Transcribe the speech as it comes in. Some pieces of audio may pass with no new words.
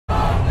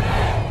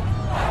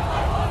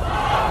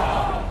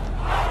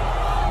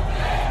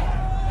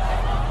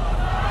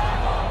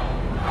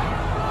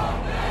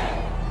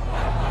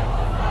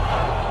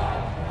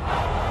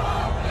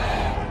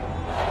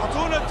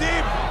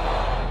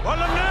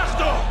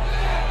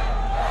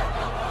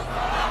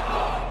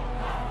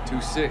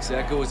2-6,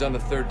 Echo is on the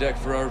third deck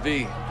for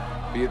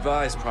RV. Be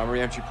advised,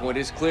 primary entry point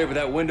is clear, but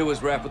that window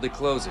is rapidly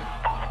closing.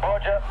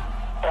 Roger.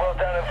 Well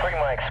down in 3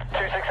 mics.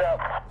 2-6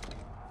 out.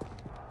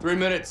 3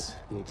 minutes.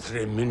 In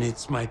 3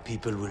 minutes, my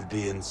people will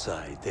be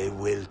inside. They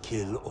will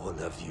kill all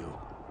of you.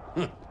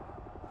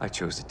 I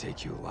chose to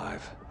take you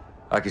alive.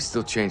 I could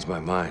still change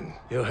my mind.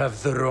 You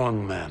have the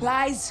wrong man.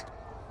 Lies.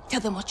 Tell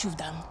them what you've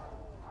done.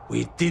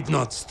 We did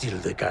not steal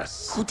the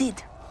gas. Who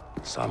did?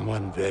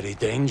 Someone very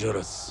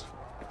dangerous.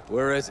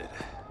 Where is it?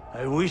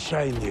 I wish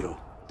I knew.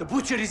 The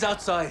butchery's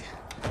outside.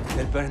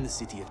 They'll burn the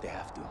city if they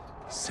have to.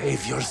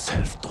 Save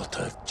yourself,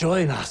 daughter.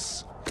 Join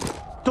us.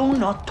 Do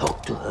not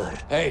talk to her.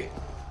 Hey!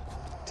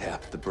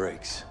 Tap the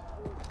brakes.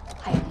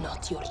 I am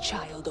not your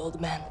child,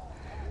 old man.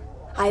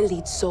 I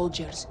lead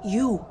soldiers.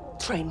 You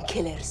train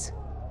killers.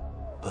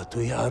 But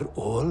we are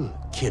all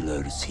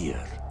killers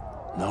here,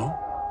 no?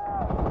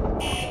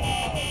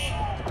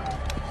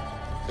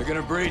 They're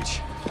gonna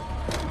breach.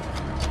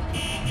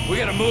 We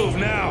gotta move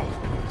now.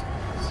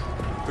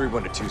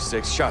 3-1 to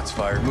 2-6, shots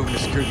fired. Moving to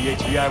secure the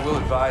HVI, will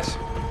advise.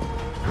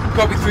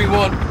 Copy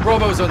 3-1.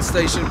 Bravo's on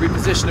station.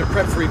 Reposition and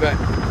prep for evac.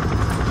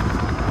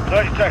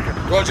 30 seconds.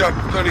 Roger,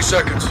 30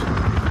 seconds. There's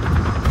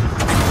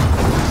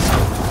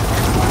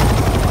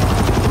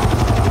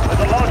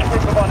a large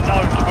group of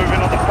unknowns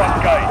moving on the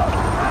front gate.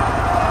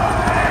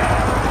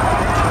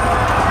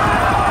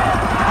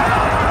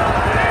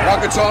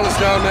 Alcatala's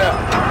down there.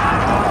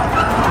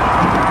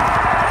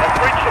 They've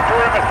reached the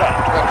perimeter.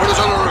 Yeah, put us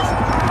on the roof.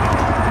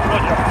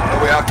 Roger.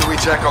 And we have to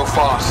reach Echo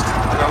fast. We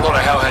got a lot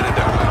of hell headed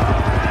that way.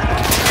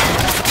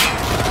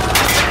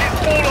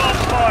 It's all on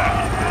fire.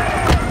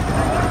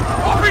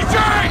 RPG!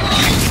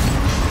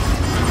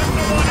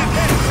 Mr. One is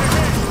hit.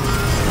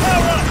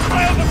 Power up.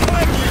 Fail the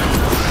flank.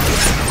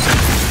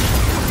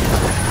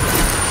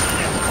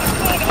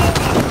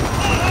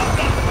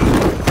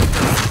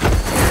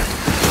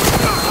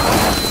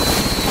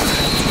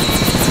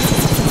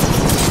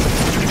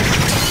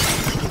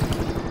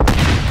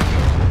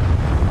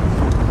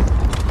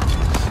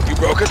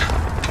 Broken?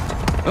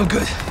 I'm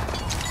good.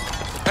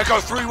 Echo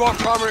 3-1,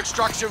 primary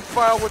extraction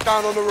failed. We're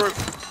down on the roof.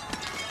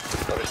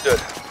 Understood.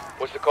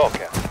 What's the call,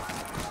 Cap?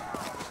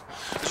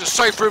 There's a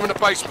safe room in the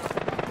basement.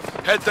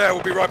 Head there,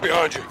 we'll be right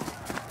behind you.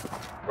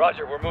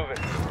 Roger, we're moving.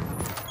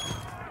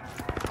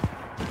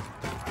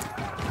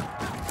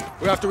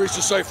 We have to reach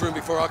the safe room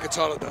before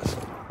Alcatala does.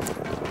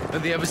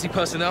 And the embassy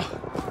personnel?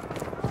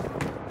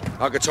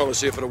 Alcatala's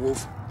here for the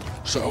wolf.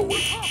 So are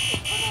we.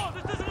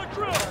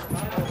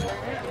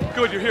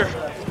 Good, you're here.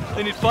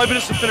 They need 5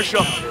 minutes to finish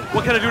up.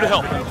 What can I do to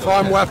help?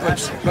 Find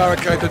weapons.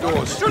 Barricade the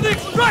doors. You're the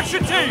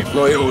extraction team!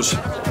 Not yours.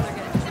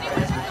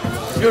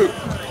 You!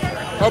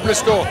 Open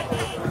this door.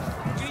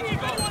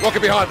 Lock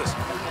it behind us.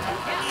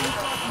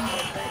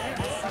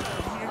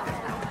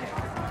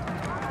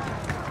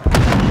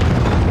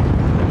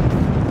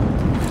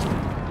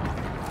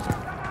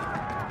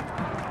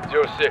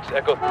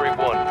 Echo 3-1.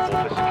 Wolf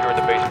is secure in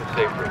the basement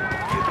safe room.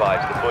 Be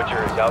advised, the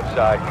butcher is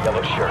outside,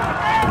 yellow shirt. I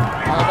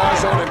have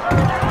eyes on him.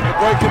 We're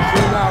breaking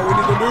through now. We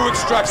need a new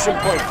extraction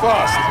point,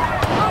 fast.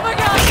 Oh my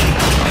God!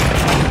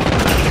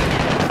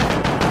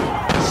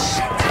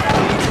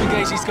 We need to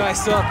engage these guys,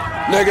 sir.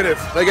 Negative.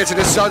 They get to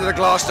this side of the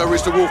glass, they'll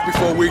reach the wolf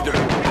before we do.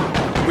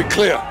 We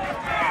clear.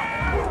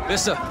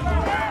 Yes, sir.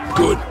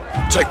 Good.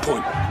 Take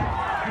point.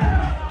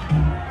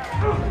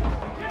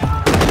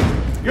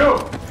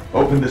 You!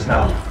 Open this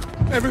now.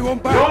 Everyone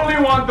You back. only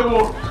want the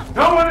wolf.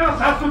 No one else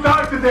has to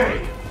die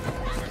today.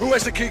 Who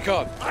has the key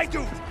card? I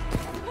do.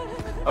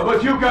 How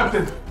about you,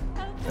 Captain?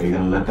 Are you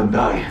gonna let them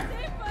die?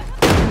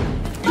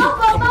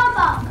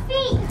 Baba,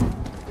 feet!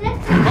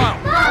 Let's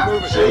Come,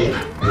 move it. Save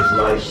his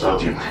life,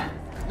 Sergeant.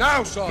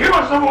 Now, son. Give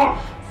us the wolf!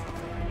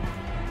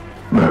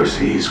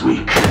 Mercy is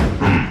weak.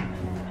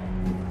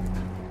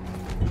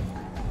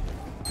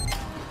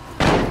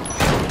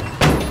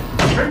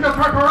 Bring the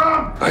truck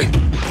around! Hey,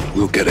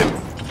 we'll get him.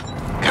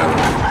 Count.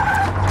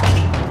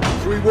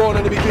 3-1,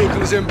 enemy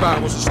vehicle is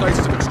inbound. What's the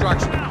status of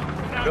extraction?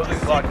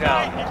 Building's locked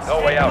down. No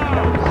way out.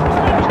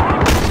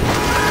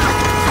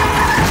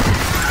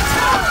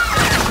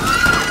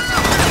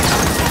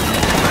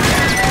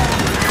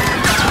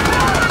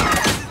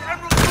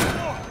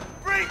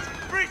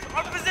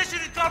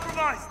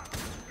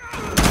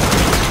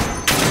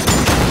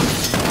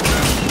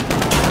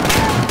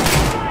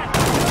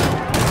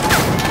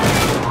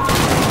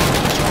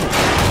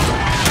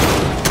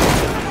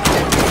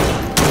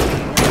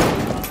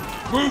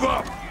 Move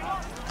up!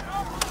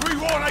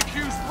 3-1,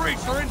 AQ's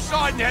breached. They're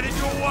inside and headed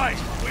your way.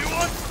 We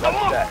want Come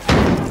on!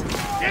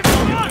 Get the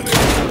gun!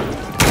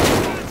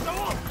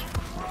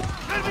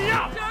 Let me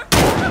out!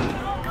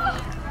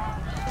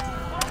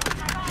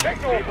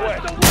 Take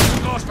northwest.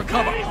 Guys for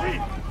cover.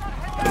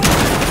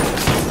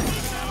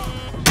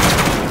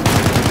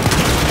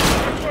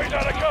 Straight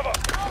out of cover.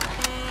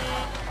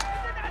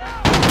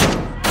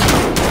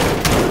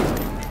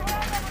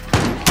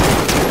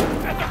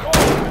 At the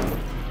corner.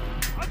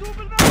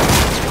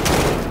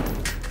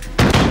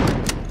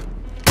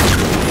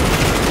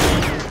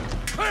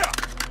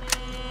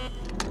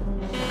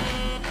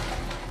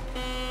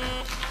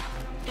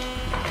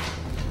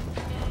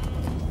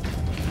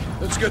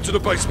 Let's get to the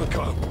basement,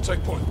 Kyle.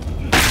 Take point.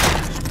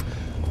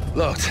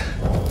 Locked.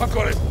 I've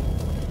got it.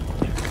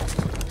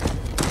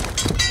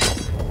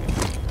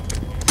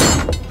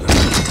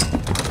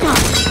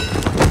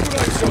 Good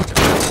aim, Sergeant.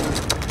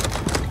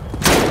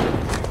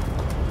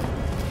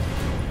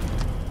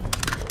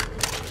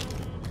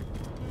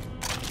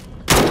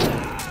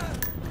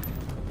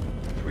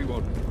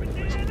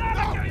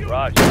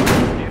 Raj, be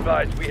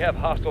advised, we have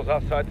hostiles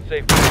outside the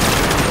safe.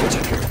 We'll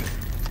take care of it.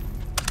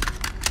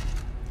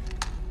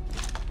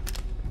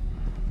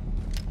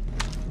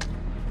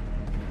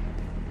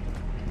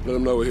 Let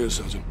them know we're here,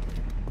 Sergeant.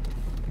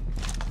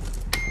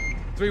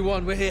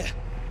 3-1, we're here.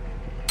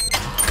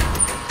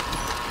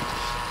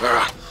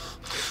 Vera,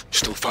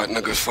 still fighting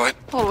a good fight?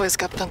 Always,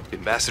 Captain. The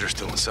ambassador's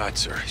still inside,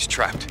 sir. He's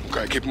trapped.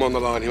 Okay, keep him on the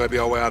line. He may be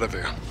our way out of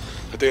here.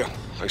 Adir,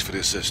 thanks for the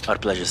assist. Our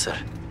pleasure, sir.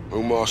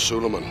 Umar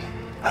Suleiman.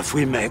 Have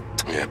we met?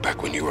 Yeah,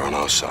 back when you were on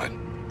our side.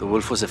 The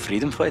wolf was a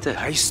freedom fighter?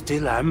 I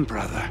still am,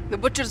 brother. The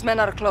Butcher's men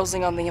are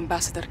closing on the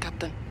ambassador,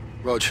 Captain.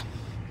 Rog.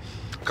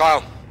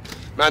 Kyle,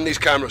 man these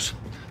cameras.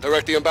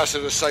 Direct the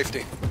ambassador's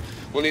safety.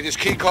 We'll need his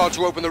key card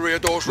to open the rear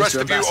doors. Rest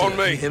Mr. of you Ambassador, on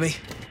me. Can you hear me?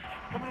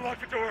 I'm gonna lock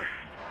the door.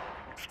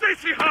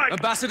 Stacy, hide!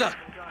 Ambassador!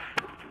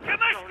 Can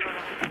I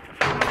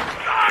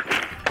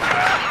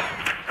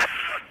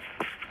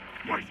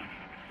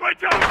Wait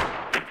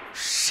down!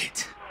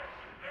 Shit.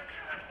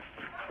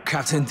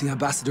 Captain, the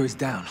ambassador is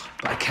down,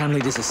 but I can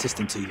lead his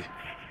assistant to you.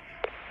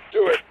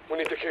 Do it. We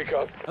need the key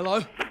card.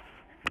 Hello?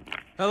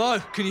 Hello?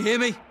 Can you hear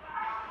me?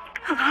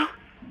 Hello?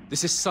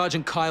 This is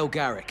Sergeant Kyle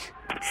Garrick.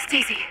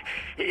 Stacy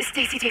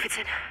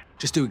Davidson.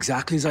 Just do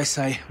exactly as I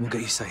say, and we'll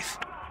get you safe.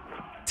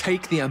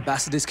 Take the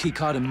ambassador's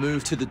keycard and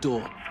move to the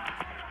door.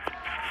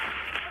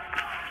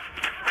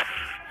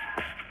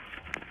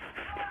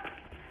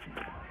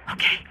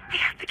 Okay, I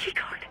have the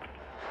keycard.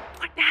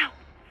 What now?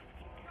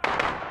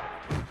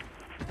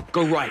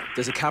 Go right.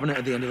 There's a cabinet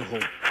at the end of the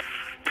hall.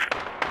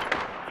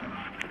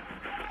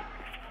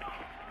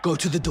 Go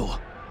to the door.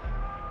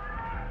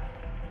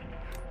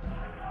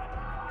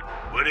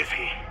 Where is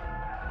he?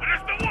 Where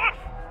is the wolf?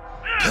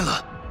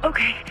 Pillar.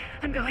 Okay,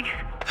 I'm going.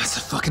 That's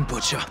the fucking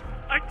Butcher.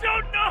 I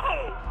don't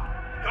know!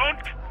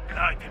 Don't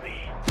lie to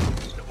me.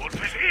 The wolf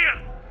is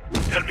here.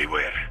 Tell me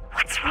where.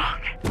 What's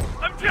wrong?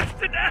 I'm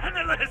just an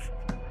analyst.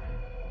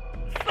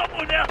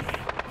 Someone else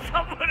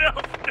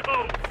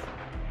knows.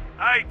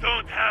 I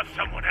don't have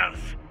someone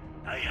else.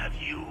 I have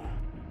you.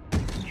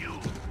 You.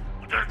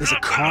 There's a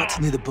cart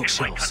near the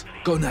bookshelves.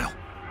 Go now.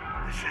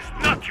 This is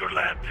not your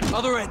land.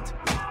 Other end.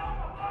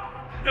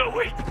 No,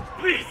 wait,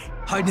 please.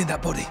 Hide near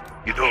that body.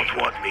 You don't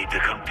want me to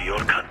come to your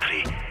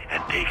country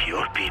and take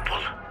your people.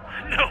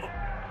 No,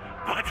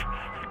 but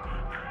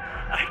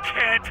I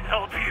can't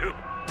help you.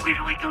 Where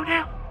do I go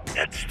now?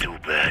 That's too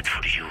bad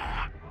for you.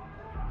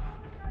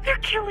 They're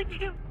killing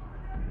him.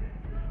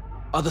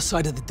 Other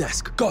side of the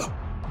desk. Go.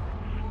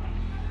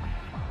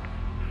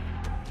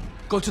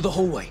 Go to the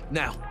hallway,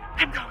 now.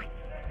 I'm going.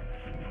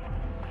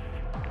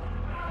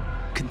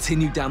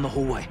 Continue down the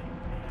hallway.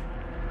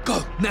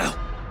 Go, now!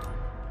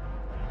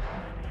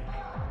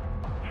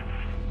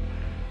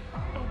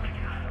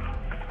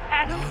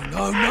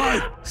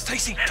 No!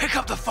 Stacy, pick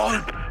up the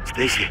phone!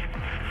 Stacy.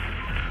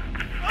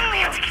 We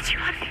have to get you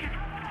out of here.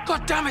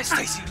 God damn it,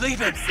 Stacy, leave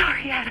him! I'm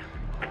sorry, Adam.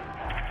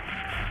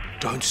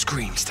 Don't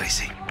scream,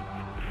 Stacy.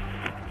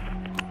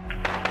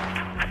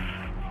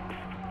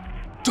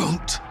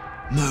 Don't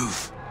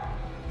move.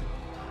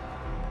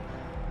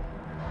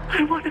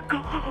 I want to go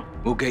home.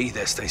 We'll get you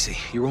there, Stacy.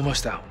 You're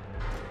almost out.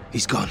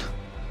 He's gone.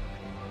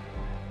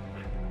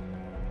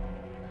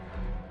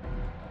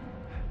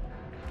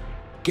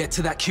 Get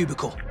to that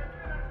cubicle.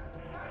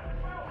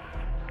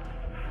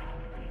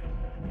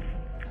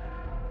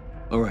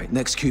 All right,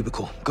 next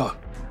cubicle. Go.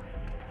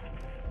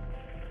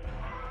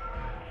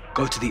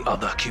 Go to the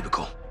other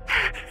cubicle.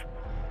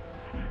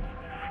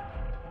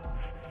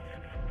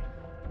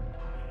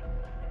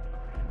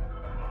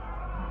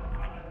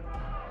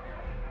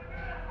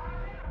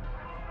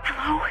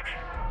 Hello?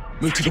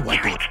 Move to the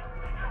whiteboard.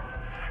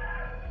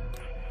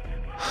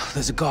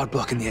 There's a guard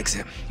blocking the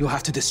exit. You'll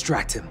have to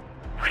distract him.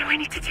 What do I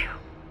need to do?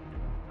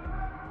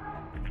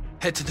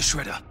 Head to the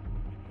shredder.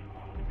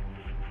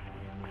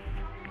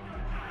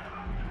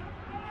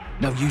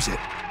 Now use it.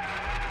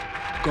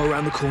 Go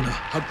around the corner,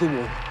 hug the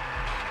wall.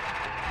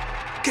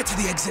 Get to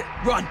the exit,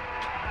 run!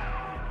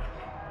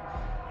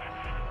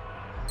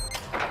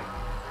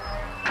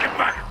 Get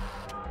back!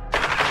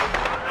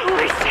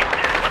 Holy shit!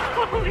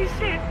 Holy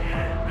shit!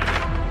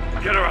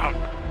 Get her out.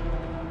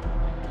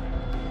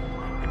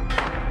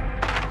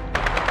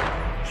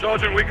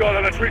 Sergeant, we got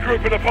her. Let's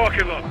regroup in the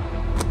parking lot.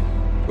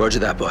 Roger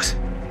that, boss.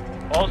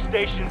 All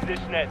stations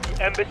this net.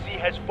 The embassy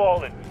has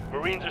fallen.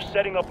 Marines are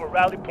setting up a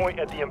rally point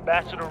at the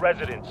ambassador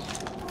residence.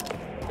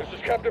 This is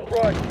Captain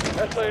Price,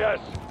 SAS.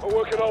 We're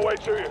working our way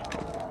to you.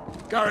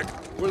 Garrick,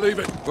 we're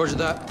leaving. Roger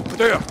that.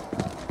 There.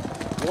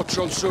 Watch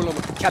on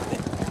Suleiman. Captain.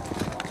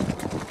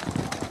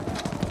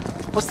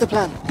 What's the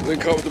plan?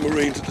 Link up with the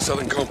Marines at the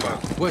southern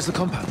compound. Where's the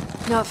compound?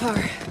 Not far.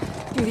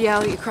 Through the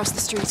alley across the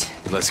street.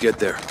 Let's get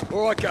there.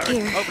 All right, Garrick.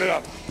 Here. Open it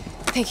up.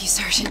 Thank you,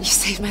 Sergeant. You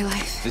saved my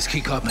life. This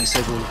keycard may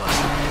save all of us.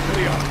 Here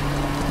they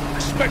are.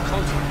 Expect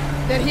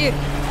contact. They're here.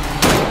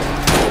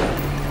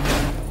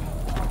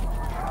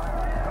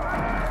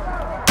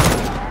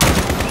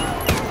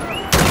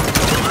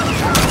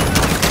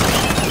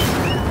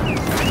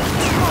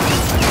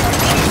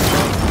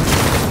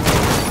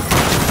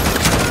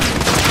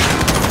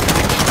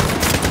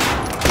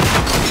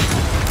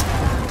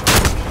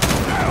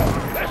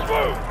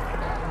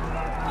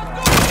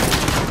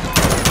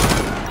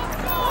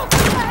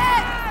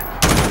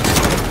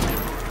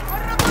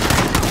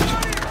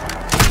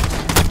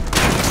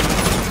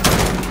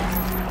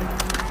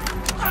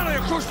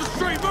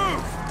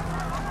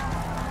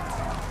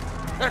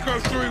 Echo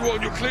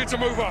 3-1, you're cleared to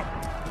move up.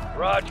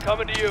 Raj,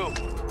 coming to you.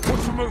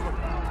 What's for movement?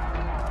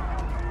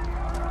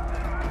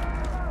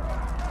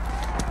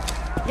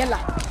 يلا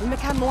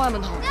المكان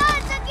مؤمن هون.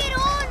 ناسك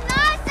هون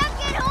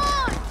ناسك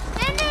هون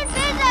إني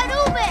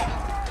بيزاروبة.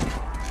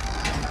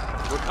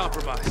 We're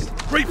compromised.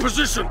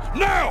 Reposition,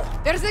 now!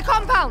 There's a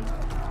compound.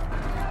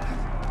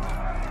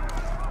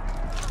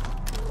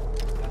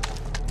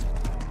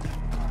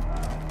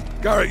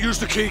 Garrett, use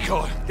the key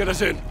card. Get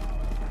us in.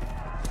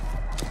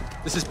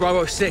 This is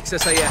Bravo 6,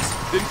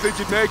 SAS. Didn't think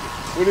you'd make it.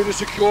 We need a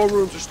secure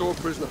room to store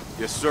prisoner.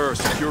 Yes, sir.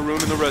 Secure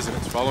room in the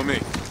residence. Follow me.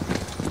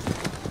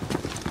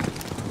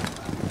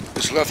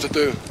 This left to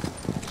do.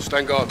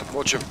 Stand guard.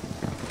 Watch him.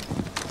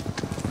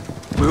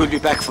 We will be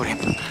back for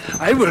him.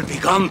 I will be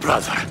gone,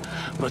 brother,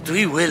 but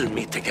we will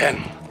meet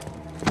again.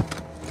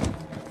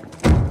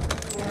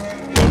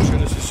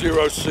 Watching, this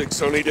is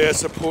 06. I need air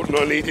support and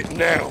I need it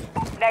now.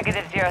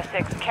 Negative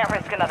 06. Can't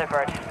risk another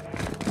bird.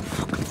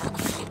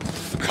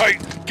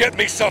 Kate, get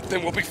me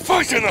something. We'll be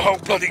fighting the whole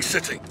bloody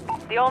city.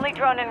 The only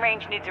drone in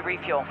range needs a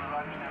refuel.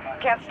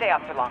 Can't stay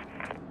up for long.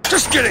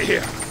 Just get it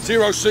here.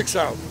 06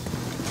 out.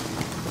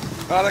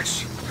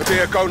 Alex,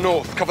 Kabir, go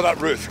north. Cover that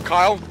roof.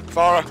 Kyle,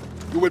 Farah,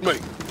 you with me?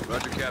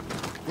 Roger, Captain.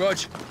 Rog.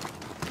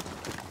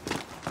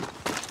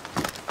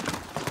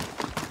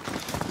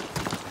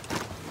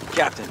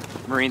 Captain,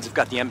 Marines have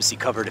got the embassy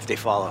covered if they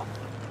follow.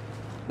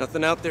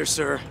 Nothing out there,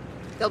 sir.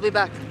 They'll be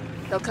back.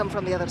 They'll come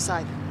from the other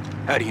side.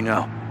 How do you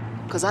know?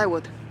 'Cause I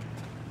would.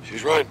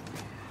 She's right.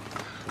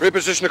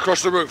 Reposition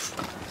across the roof.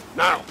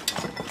 Now.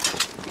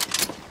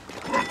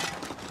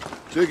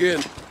 Dig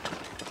in.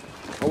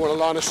 I want a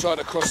line of sight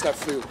across that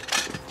field.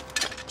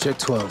 Jet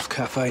 12,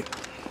 Cav 8.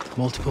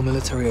 Multiple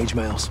military-age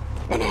males.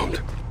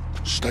 Unarmed.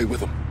 Stay with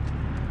them.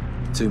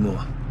 2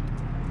 more.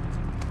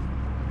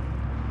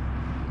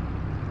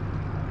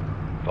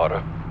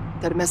 Potter,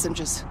 They're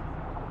messengers.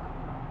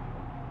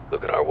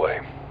 looking our way.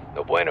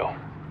 No bueno.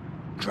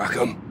 Track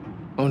them.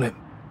 On it.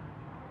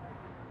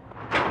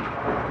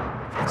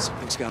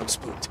 Something's got him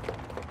spooked.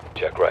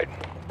 Check right.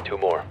 2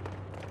 more.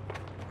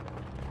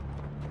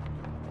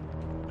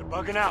 They're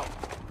bugging out.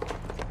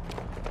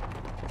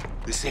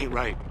 This ain't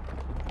right.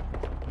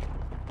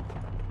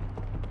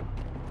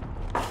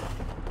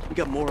 We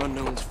got more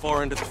unknowns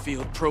far into the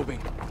field, probing.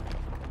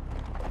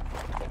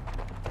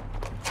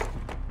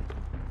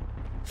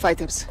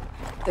 Fighters.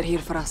 They're here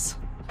for us.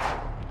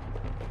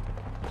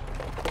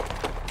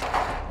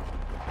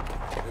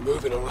 They're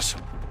moving on us.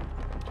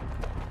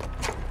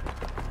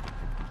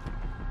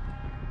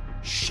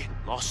 Shit,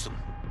 lost them.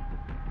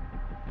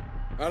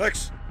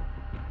 Alex?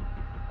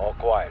 All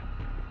quiet.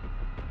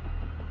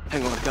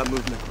 Hang on, got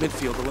movement.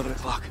 Midfield, 11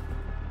 o'clock.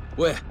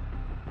 Where?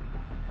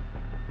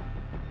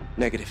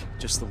 Negative,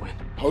 just the wind.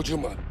 Hold your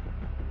mud.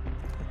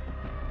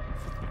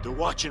 They're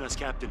watching us,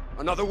 Captain.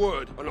 Another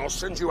word, and I'll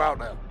send you out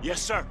there.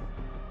 Yes, sir.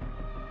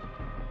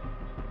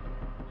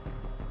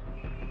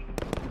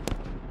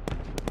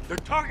 They're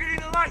targeting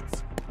the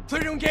lights.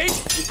 Clear to engage?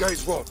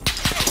 Engage what?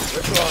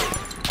 They're flying.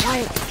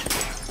 Quiet.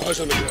 Eyes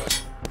on the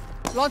grass.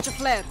 Launch a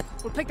flare.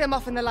 We'll pick them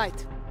off in the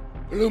light.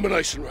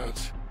 Illumination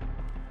rounds.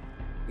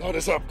 Light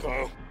us up,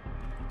 Kyle.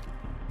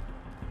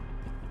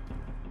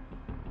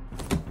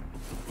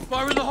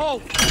 Fire in the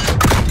hole!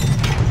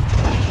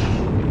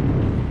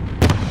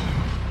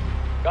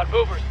 Got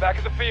movers back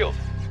in the field.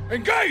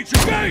 Engage!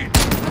 Engage!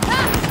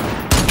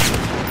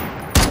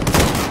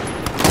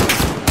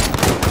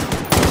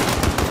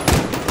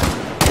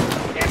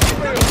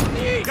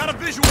 Got a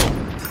visual.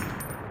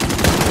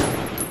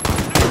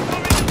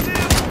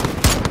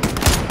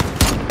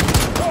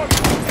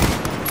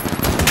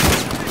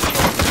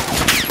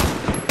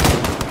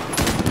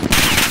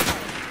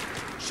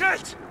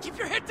 Shit! Keep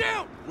your head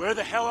down! Where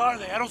the hell are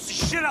they? I don't see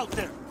shit out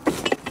there.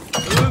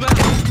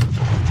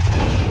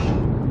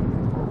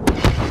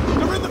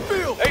 They're in the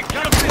field! Hey,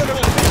 got a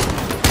visual!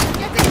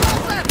 Getting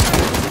closer!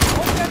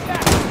 Hold them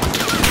back!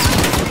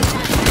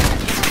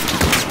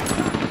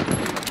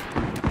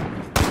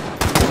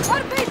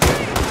 RPG!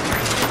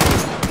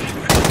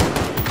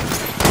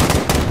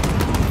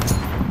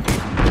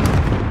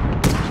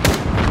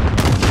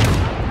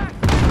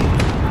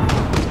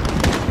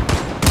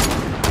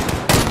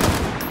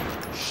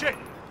 Shit!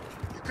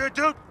 You good,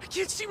 dude? I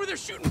can't see where they're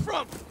shooting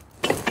from!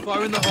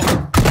 Fire in the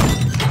hole.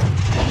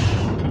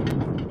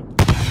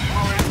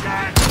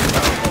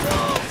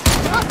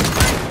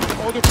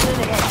 Hold the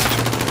perimeter.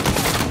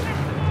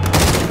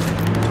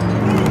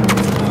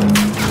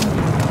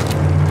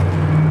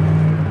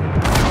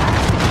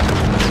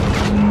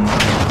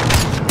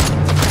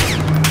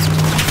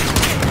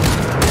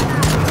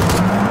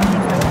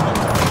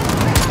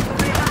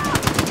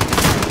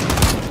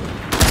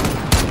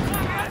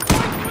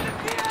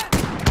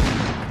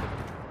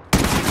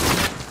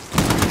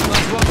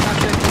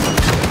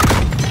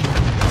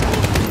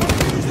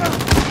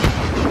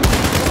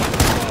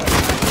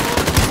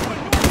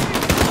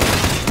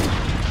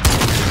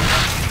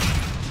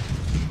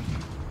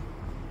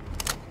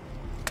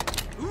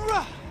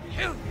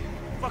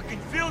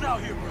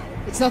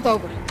 not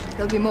over.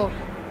 There'll be more.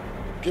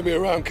 Give me a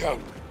round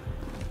count.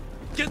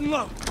 Getting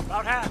low.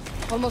 About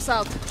half. Almost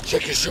out.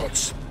 Check your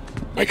shots.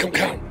 Make them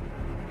count.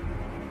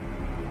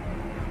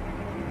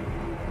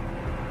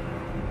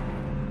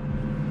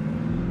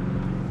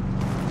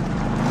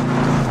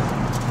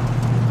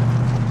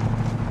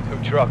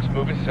 Two trucks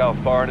moving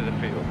south far into the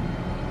field.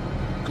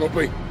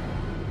 Copy.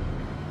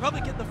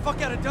 Probably getting the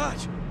fuck out of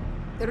Dodge.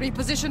 They're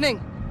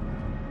repositioning.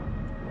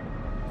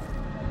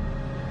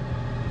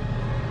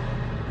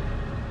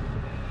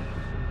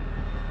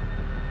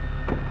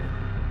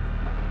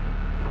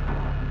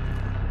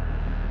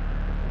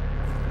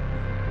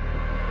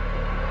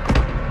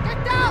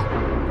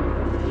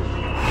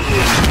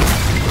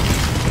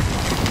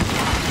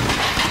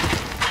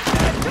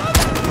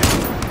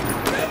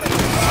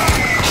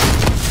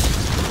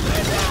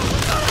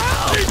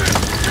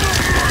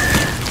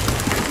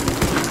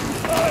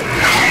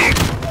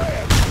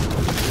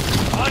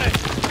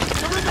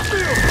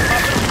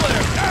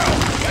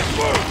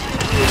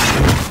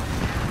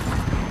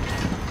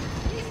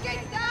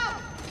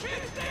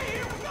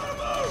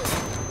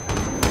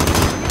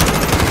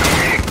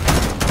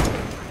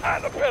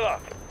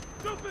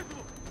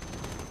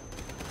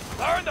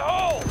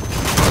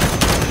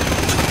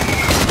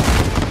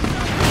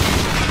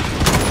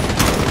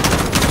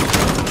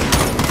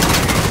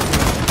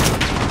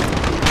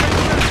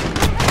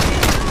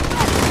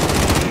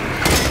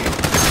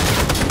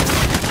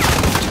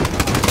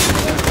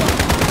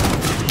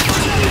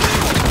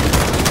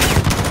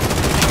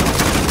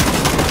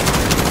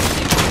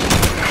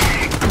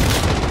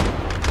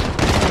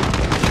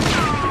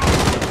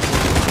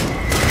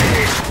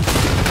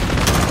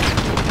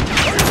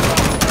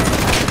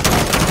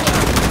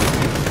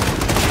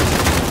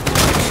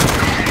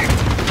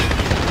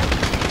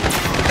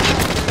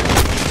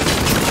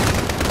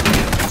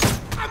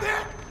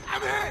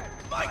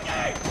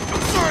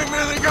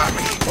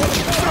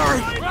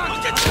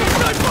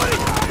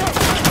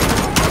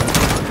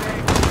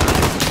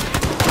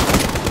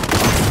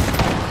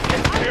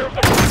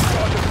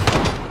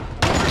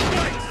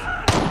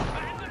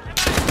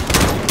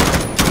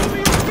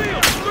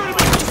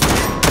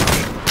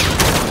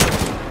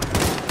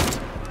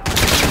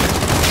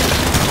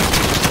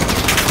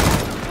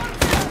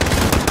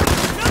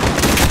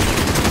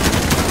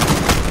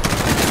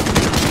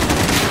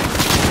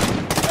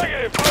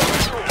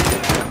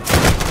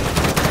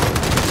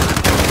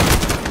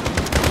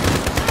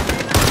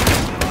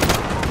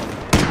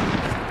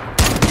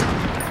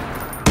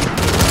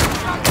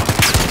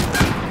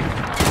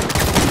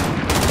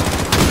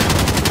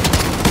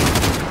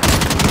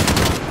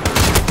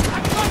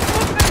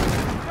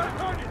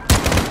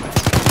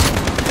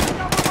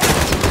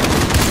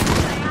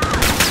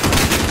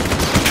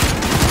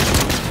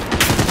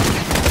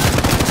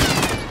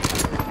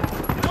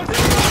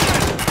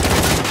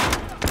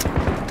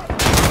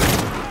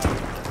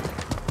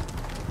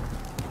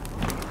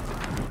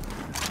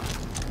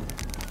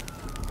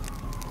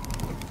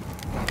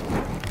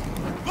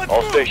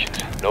 All stations,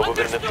 no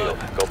movement in the field.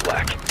 Go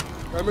black.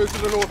 I move to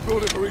the north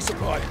building for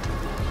resupply.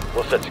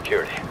 We'll set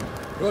security.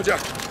 Roger.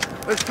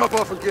 Let's top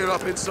off and gear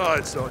up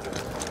inside, Sergeant.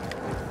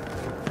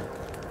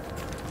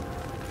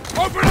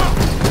 Open up!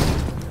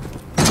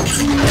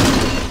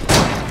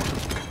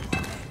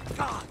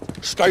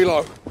 Stay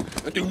low,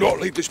 and do not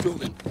leave this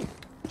building.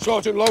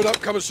 Sergeant, load up,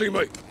 come and see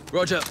me.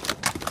 Roger.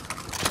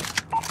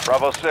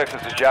 Bravo 6,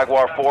 this is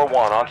Jaguar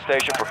 4-1, on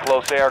station for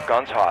close air,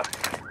 guns hot.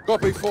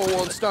 Copy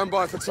 4-1, stand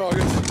by for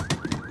target.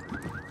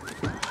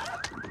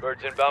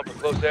 Birds inbound for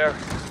close air.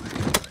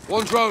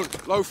 One drone,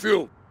 low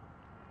fuel.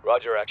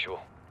 Roger,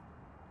 actual.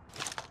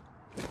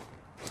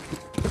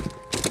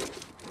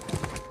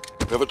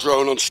 We have a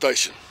drone on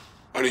station.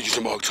 I need you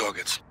to mark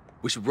targets.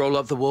 We should roll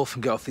up the wolf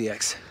and get off the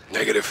X.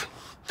 Negative.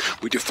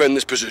 We defend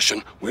this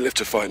position, we live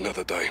to fight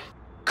another day.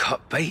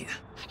 Cut bait?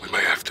 We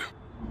may have to.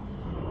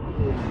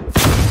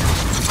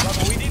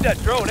 Bravo, we need that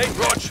drone, eh?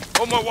 Rog,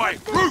 on my way.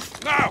 Roof,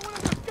 now!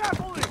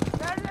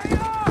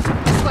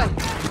 This way.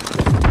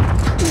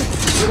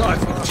 Good eye,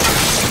 fella.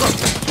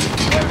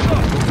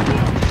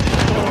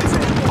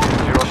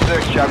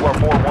 06, Jaguar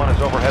 4-1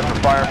 is overhead for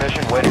fire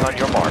mission, waiting on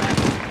your mark.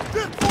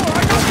 Put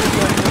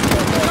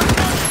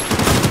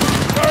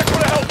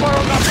a hellfire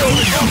on that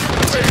building!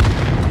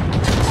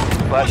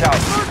 Flash out.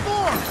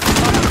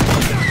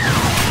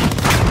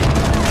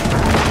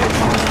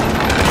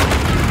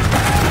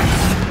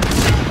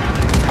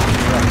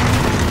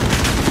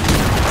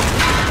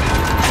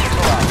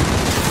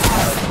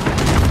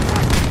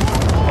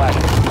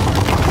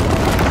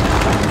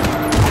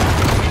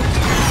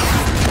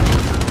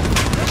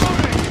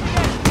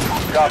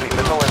 Copy,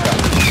 missile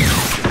inbound.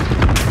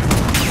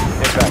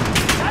 Impact.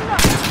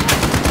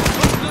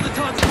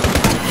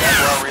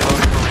 Jaguar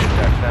reloading for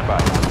reimpact, stand by.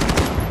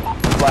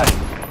 Flash.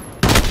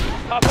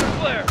 Top of the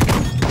flare.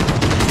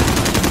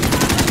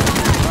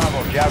 Bravo,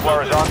 Jaguar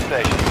is on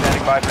station,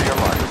 standing by for your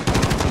mark.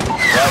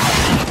 Roger.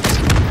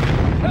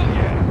 Hell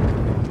yeah.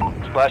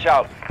 Splash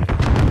out.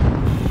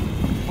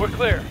 We're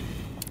clear.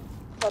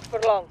 Not for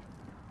long.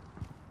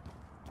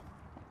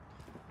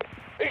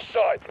 East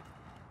side.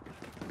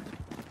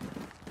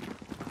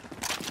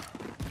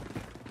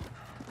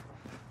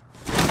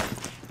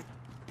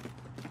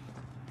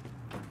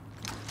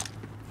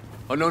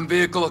 Unknown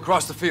vehicle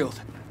across the field.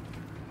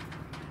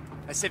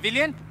 A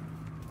civilian?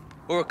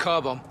 Or a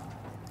car bomb.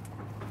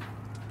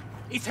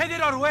 He's headed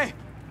our way.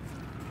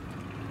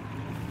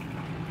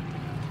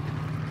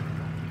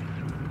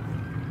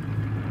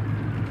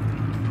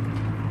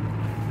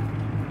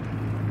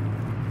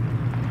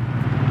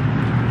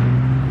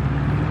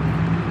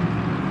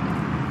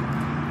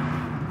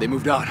 They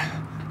moved on.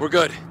 We're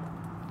good.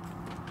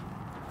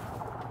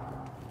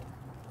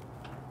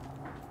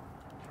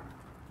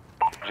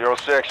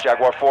 06,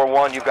 Jaguar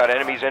 4-1, you've got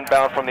enemies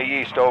inbound from the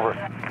east, over.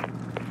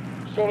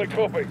 Solid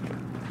copy.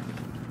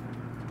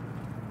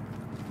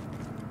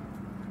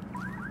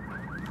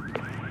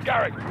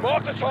 Garrick,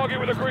 mark the target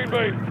with a green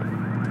beam.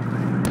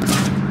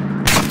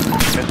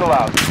 Missile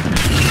out.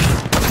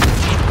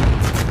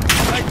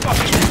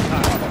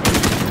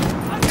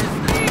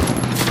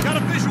 Got a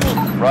visual!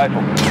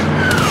 Rifle.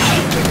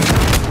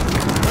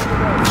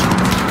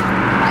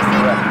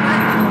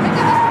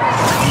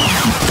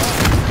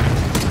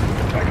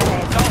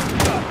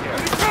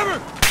 Cover!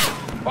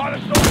 By the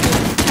soldier!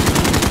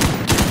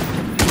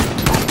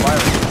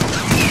 Firing.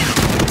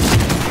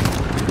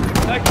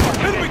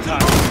 Enemy to the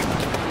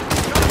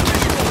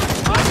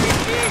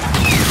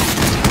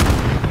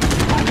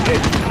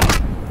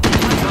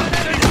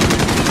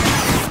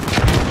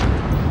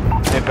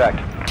Impact.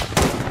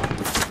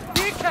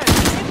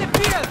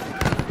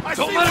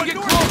 Don't let him get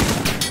close!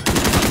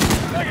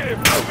 Negative,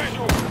 no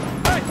visual.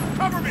 Hey,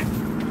 cover me!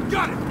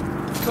 Got it!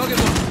 Target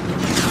locked.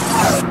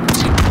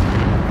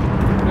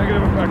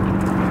 Negative effect.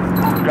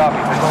 Copy,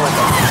 missile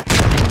impact.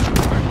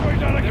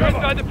 He's out of They're cover.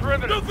 inside the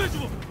perimeter. No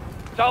visual!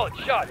 Solid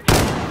shot.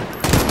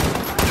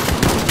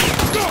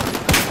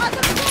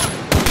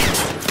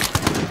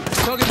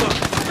 Target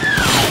locked.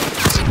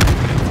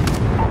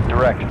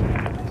 Direct.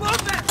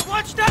 Movement!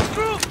 Watch that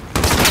group!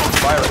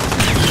 Firing.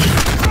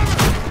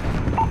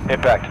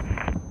 Impact.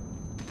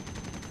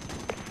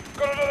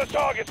 Got another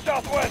target,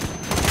 southwest.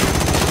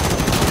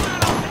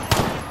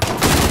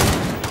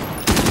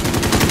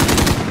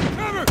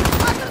 Cover!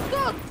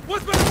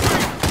 What's better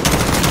free?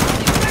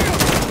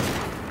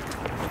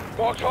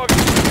 Mark target.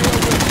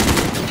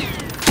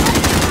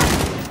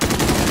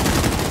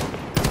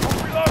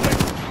 Reloading.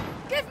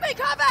 Give me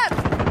cover!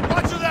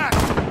 Roger that!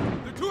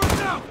 The two are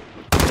down!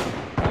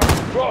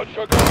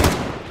 Roger, go.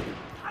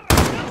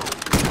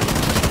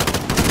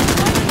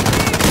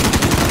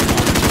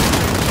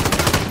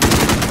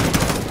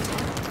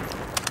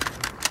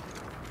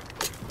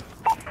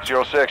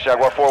 06,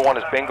 Jaguar 4-1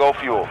 is bingo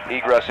fuel.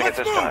 Egressing at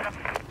this time.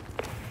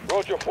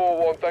 Roger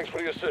 4-1, thanks for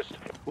the assist.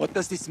 What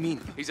does this mean?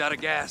 He's out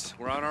of gas.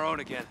 We're on our own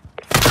again.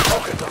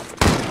 Rocket them.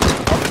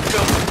 Up and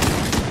building.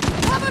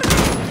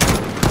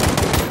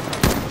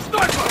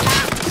 Sniper!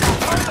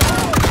 Fire the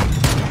hole!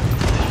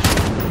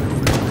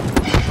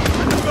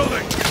 In the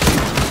building!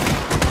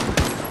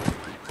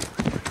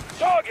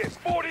 Target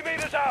 40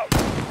 meters out!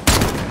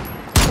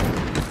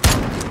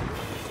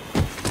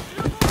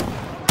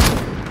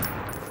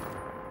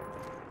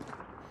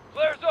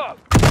 Flares up!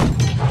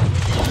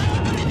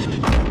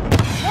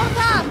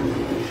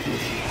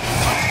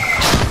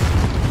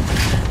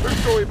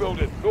 Two-story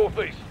building,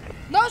 northeast.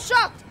 No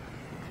shot!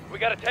 We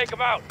gotta take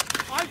them out.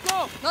 I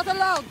go! Not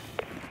allowed!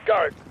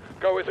 Garrett,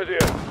 go with Adir.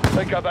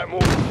 Take out that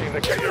mortar team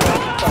and get your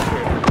asses back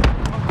here.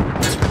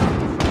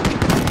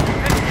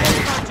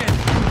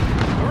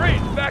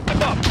 Marines, back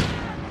them up.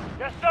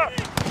 Yes, sir.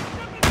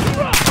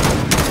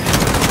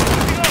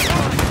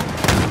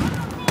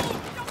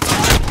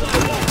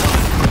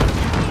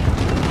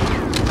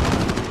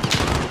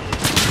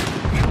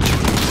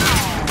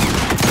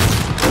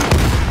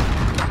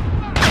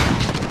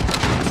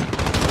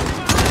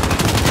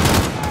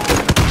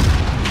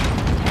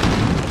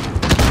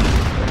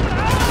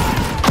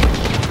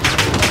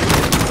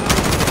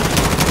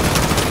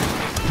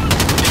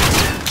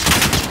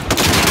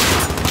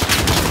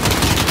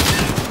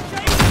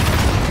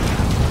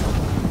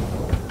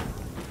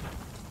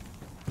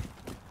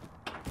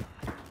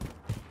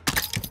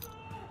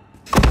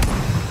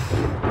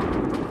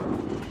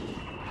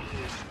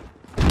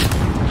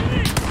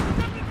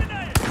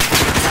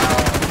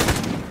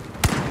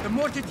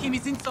 Mortar team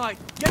is inside.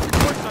 Get the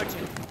door,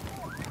 Sergeant.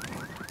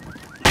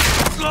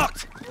 It's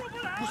locked!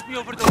 Push me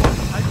over the wall.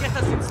 I'll get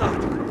us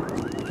inside.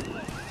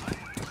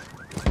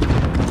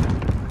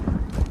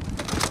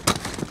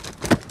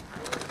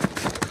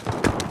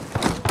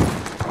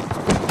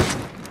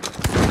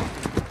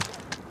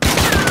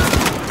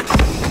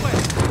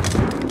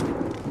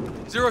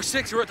 Zero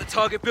 06, we're at the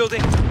target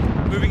building.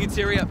 Moving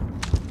interior.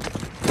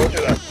 Roger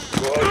that.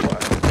 Go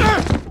ahead,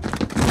 fire.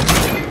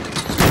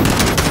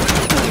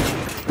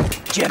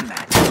 Gem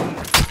man.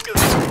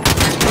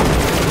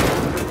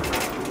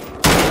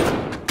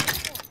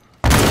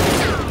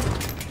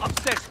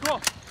 Upstairs, go.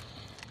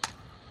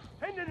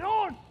 Hand it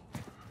on!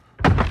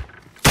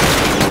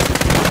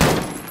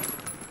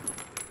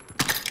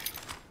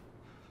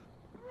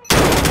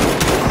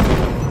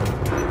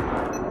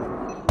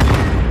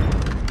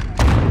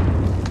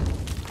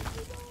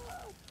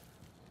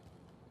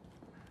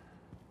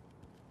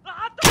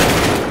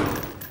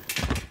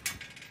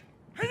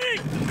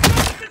 Henning!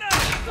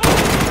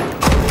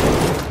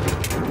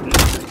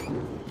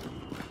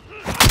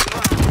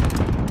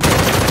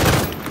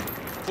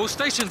 All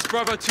stations,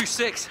 Bravo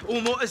 2-6. All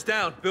mortars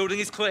down. Building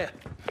is clear.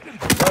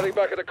 Standing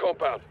back at the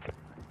compound.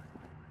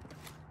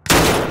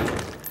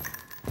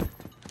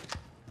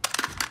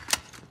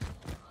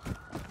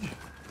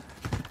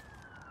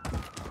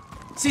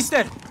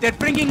 Sister, they're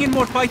bringing in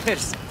more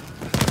fighters.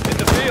 In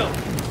the field.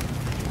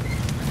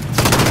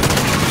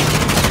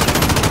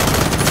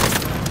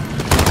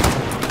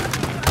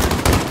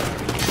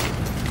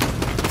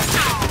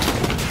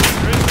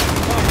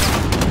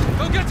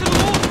 Go get to the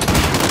wall!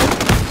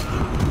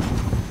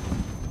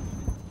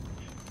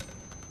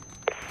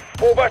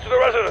 Fall back to the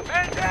residence.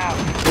 Man down!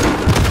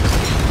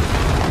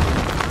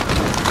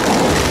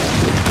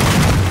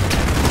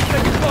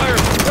 Taking fire!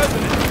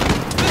 Resident!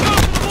 Let's go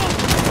to the wall!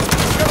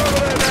 Get over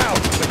there now!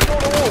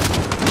 Secure the wall!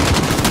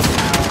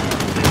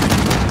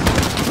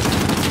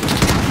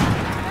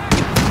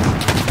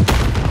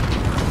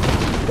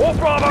 All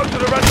Bravo to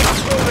the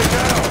residence building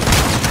now!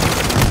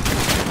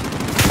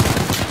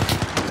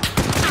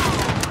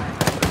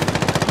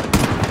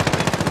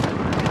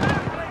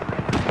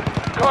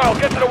 Kyle,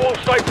 get to the wall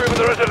safe room in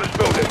the residence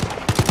building.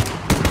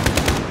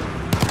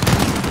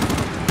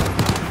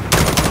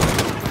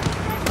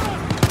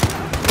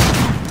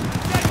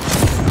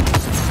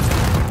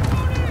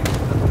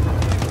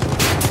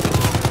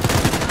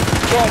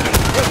 Sergeant,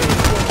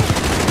 residence building.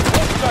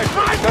 Wall safe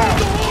room now.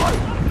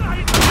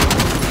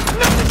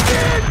 Nothing's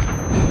dead!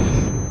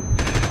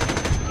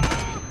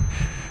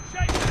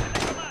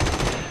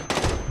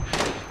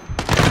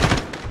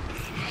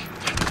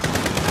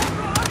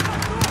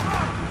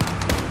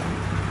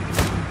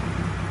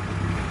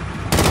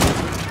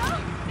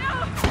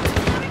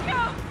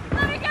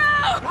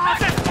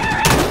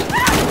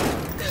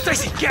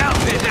 Stacy, get out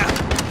there now!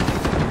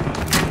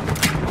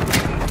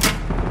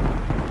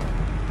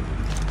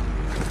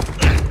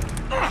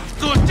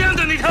 Door down,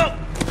 I need help!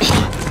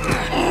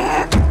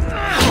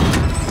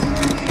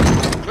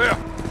 Clear.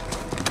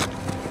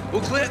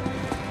 All clear?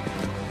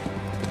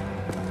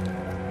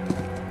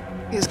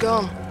 He's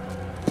gone.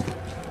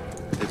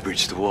 They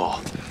breached the wall.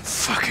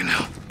 Fucking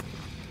hell.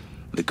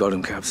 They got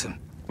him, Captain.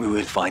 We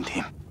will find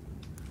him.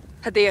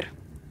 Hadir,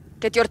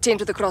 get your team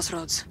to the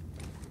crossroads.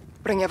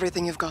 Bring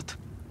everything you've got.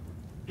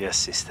 Yes,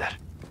 sister.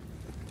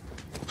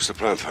 What's the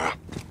plan, Farah?